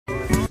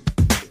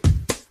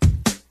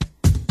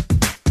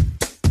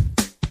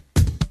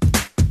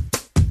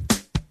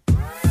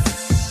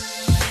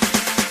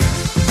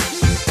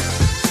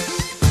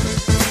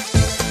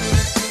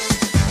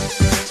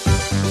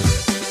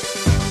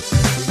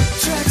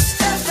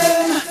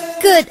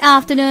Good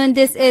afternoon.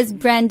 This is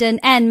Brandon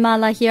and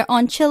Mala here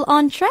on Chill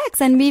on Traxx,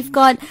 and we've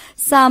got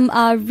some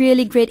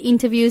really great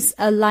interviews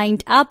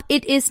lined up.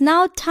 It is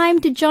now time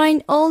to join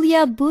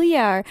Olya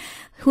Buyar,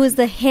 who is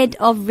the head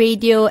of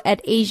radio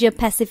at Asia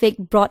Pacific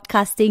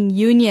Broadcasting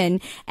Union,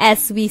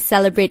 as we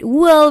celebrate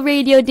World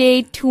Radio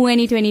Day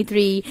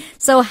 2023.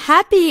 So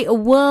happy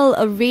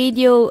World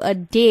Radio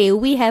Day.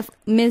 We have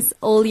Miss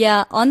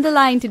Olya on the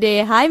line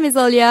today. Hi, Miss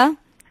Olya.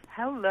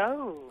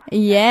 Hello.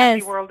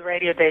 Yes. Happy World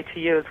Radio Day to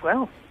you as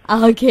well.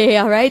 Okay,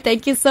 all right.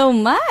 Thank you so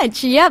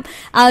much. Yep.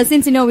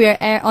 Since we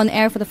are on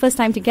air for the first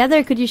time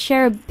together, could you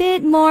share a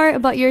bit more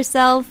about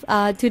yourself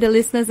to the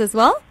listeners as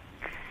well?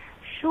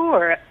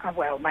 Sure.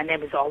 Well, my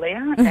name is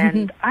Olya,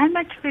 and I'm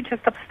actually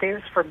just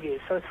upstairs from you,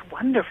 so it's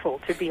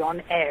wonderful to be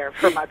on air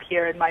from up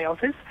here in my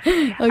office.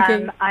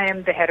 Okay. I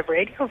am the head of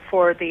radio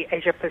for the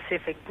Asia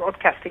Pacific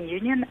Broadcasting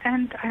Union,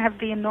 and I have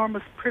the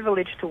enormous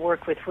privilege to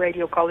work with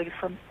radio colleagues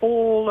from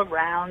all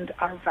around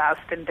our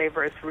vast and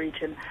diverse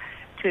region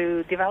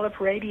to develop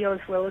radio as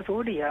well as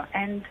audio.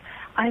 And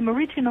I'm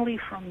originally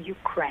from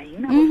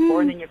Ukraine. I was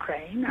born in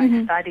Ukraine.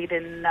 I studied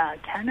in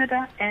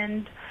Canada,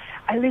 and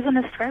I live in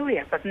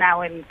Australia, but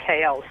now in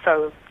KL.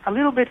 So a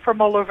little bit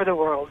from all over the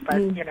world, but,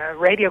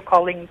 radio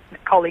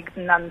colleague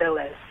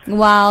nonetheless.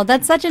 Wow,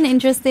 that's such an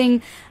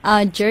interesting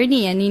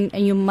journey. I mean,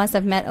 you must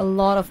have met a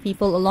lot of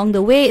people along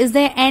the way. Is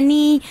there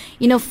any,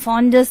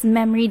 fondest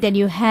memory that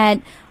you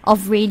had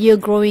of radio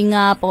growing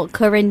up or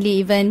currently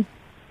even?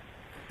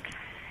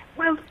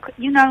 Well,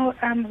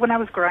 when I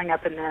was growing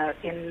up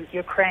in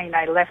Ukraine,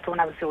 I left when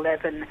I was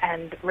 11,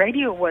 and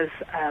radio was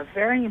a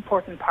very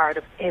important part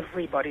of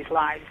everybody's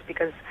lives,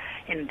 because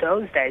in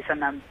those days,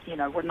 and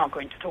we're not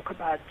going to talk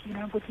about,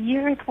 what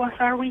year it was,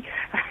 are we?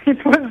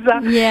 It was,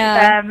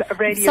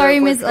 radio. Sorry,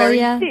 was Miss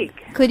Olya. big.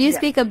 Could you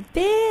speak a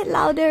bit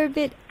louder, a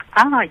bit?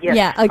 Yes.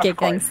 Yeah, okay,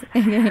 thanks.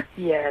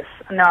 Yes.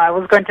 No, I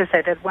was going to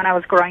say that when I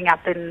was growing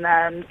up in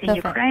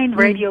Ukraine,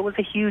 radio was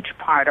a huge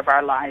part of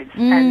our lives.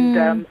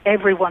 And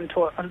everyone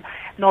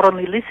not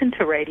only listened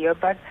to radio,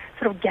 but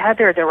sort of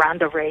gathered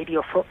around the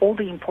radio for all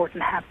the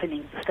important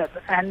happenings.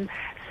 And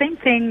same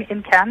thing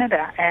in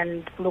Canada.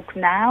 And look,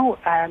 now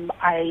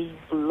I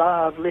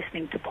love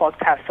listening to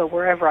podcasts. So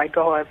wherever I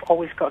go, I've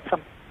always got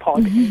some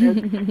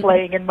podcast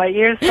playing in my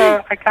ears,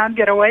 so I can't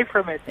get away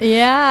from it.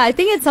 Yeah, I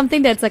think it's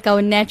something that's like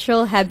our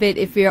natural habit.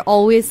 If we're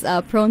always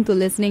prone to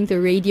listening to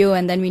radio,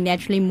 and then we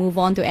naturally move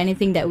on to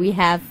anything that we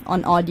have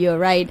on audio,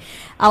 right?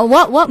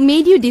 What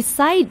made you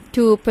decide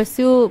to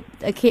pursue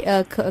a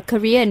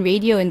career in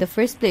radio in the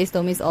first place,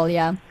 though, Miss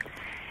Olya?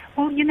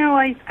 Well,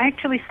 I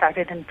actually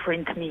started in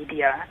print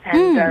media,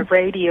 and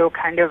radio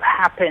kind of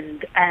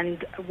happened.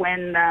 And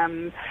when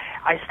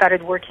I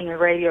started working in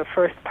radio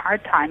first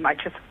part-time, I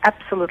just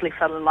absolutely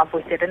fell in love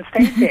with it and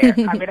stayed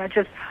there. I mean,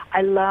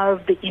 I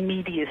love the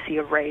immediacy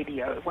of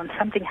radio. When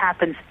something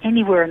happens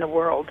anywhere in the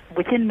world,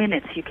 within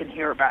minutes you can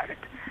hear about it.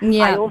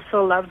 Yeah. I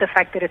also love the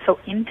fact that it's so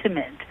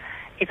intimate.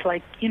 It's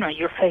like,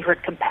 your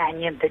favorite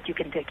companion that you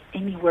can take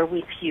anywhere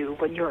with you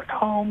when you're at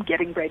home,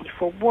 getting ready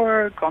for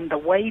work, on the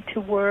way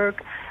to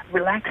work,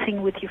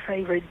 relaxing with your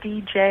favorite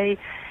DJ.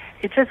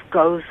 It just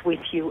goes with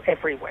you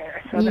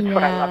everywhere. So that's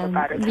what I love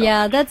about it.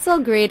 Yeah, that's so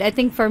great. I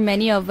think for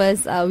many of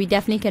us, we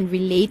definitely can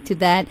relate to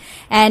that.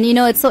 And,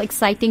 it's so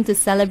exciting to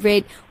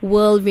celebrate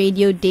World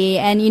Radio Day.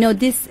 And,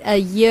 this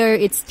year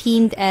it's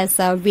themed as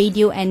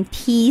Radio and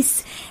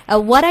Peace.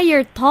 What are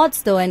your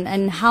thoughts, though,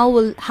 and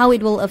how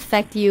it will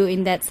affect you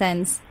in that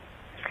sense?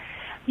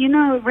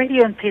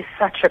 Radio and peace is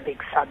such a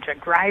big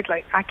subject, right?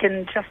 Like, I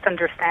can just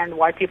understand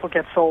why people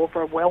get so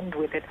overwhelmed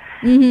with it.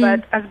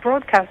 But as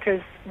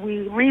broadcasters, we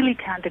really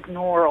can't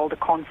ignore all the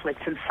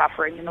conflicts and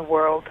suffering in the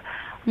world,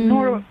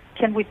 nor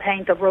can we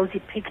paint a rosy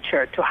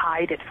picture to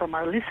hide it from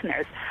our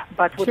listeners.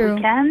 But what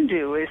we can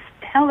do is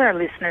tell our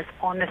listeners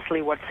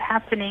honestly what's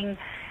happening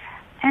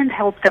and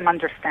help them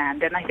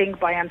understand. And I think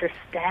by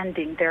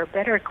understanding, they're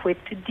better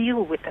equipped to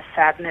deal with the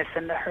sadness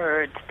and the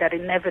hurt that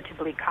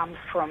inevitably comes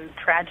from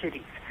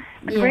tragedies.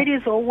 And radio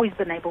has always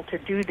been able to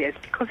do this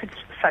because it's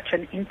such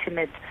an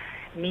intimate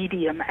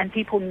medium, and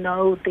people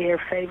know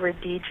their favorite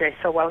DJ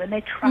so well, and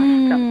they trust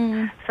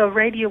them. So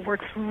radio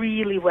works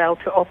really well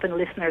to open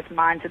listeners'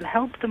 minds and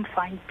help them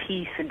find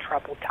peace in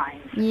troubled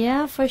times.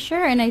 Yeah, for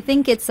sure. And I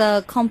think it's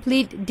a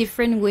complete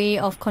different way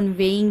of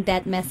conveying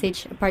that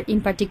message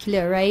in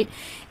particular, right?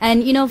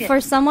 And,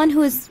 for someone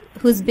who's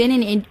been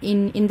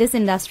in this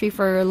industry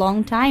for a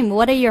long time,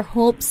 what are your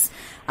hopes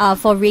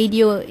for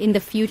radio in the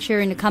future,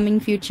 in the coming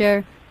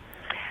future?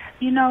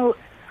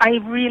 I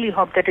really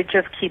hope that it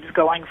just keeps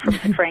going from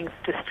strength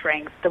to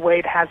strength, the way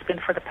it has been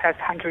for the past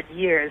 100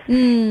 years.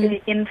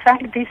 In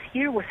fact, this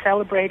year we're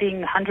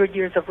celebrating 100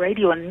 years of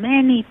radio in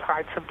many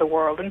parts of the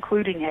world,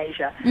 including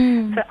Asia.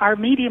 So our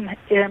medium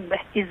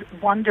is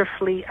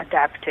wonderfully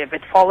adaptive.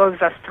 It follows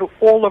us through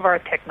all of our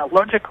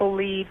technological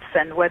leaps,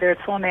 and whether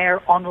it's on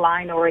air,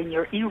 online, or in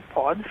your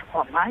earpods,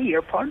 or my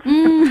earpods,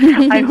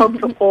 I hope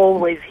to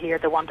always hear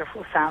the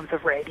wonderful sounds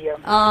of radio.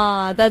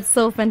 Ah, that's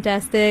so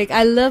fantastic.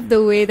 I love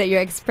the way that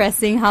you're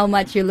expressing how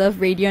much you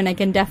love radio, and I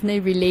can definitely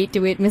relate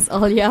to it, Miss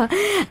Olya.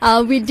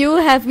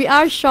 We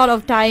are short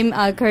of time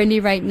currently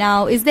right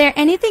now. Is there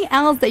anything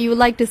else that you would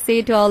like to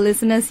say to our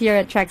listeners here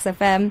at Traxx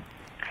FM?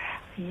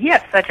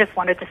 Yes, I just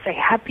wanted to say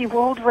Happy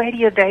World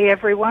Radio Day,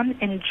 everyone.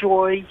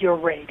 Enjoy your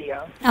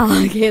radio.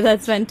 Oh, okay,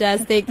 that's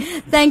fantastic.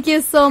 Thank you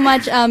so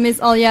much,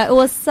 Miss Olya. It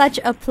was such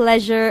a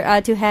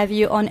pleasure to have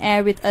you on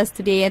air with us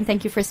today, and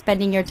thank you for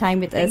spending your time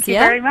with us. Thank you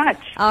very much.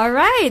 All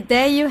right,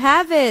 there you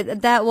have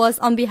it. That was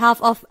on behalf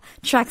of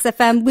Traxx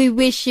FM. We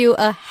wish you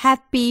a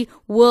happy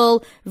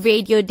World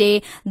Radio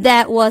Day.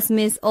 That was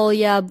Miss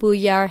Olya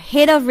Buyar,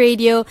 Head of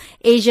Radio,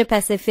 Asia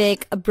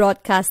Pacific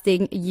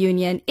Broadcasting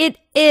Union. It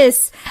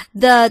is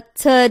the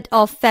 3rd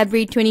of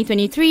February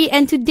 2023,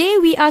 and today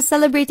we are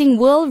celebrating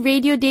World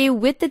Radio Day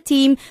with the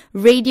team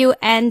Radio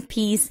and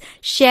Peace.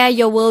 Share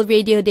your World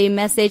Radio Day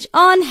message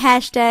on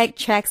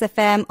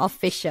 #TraxxFM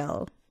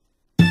Official.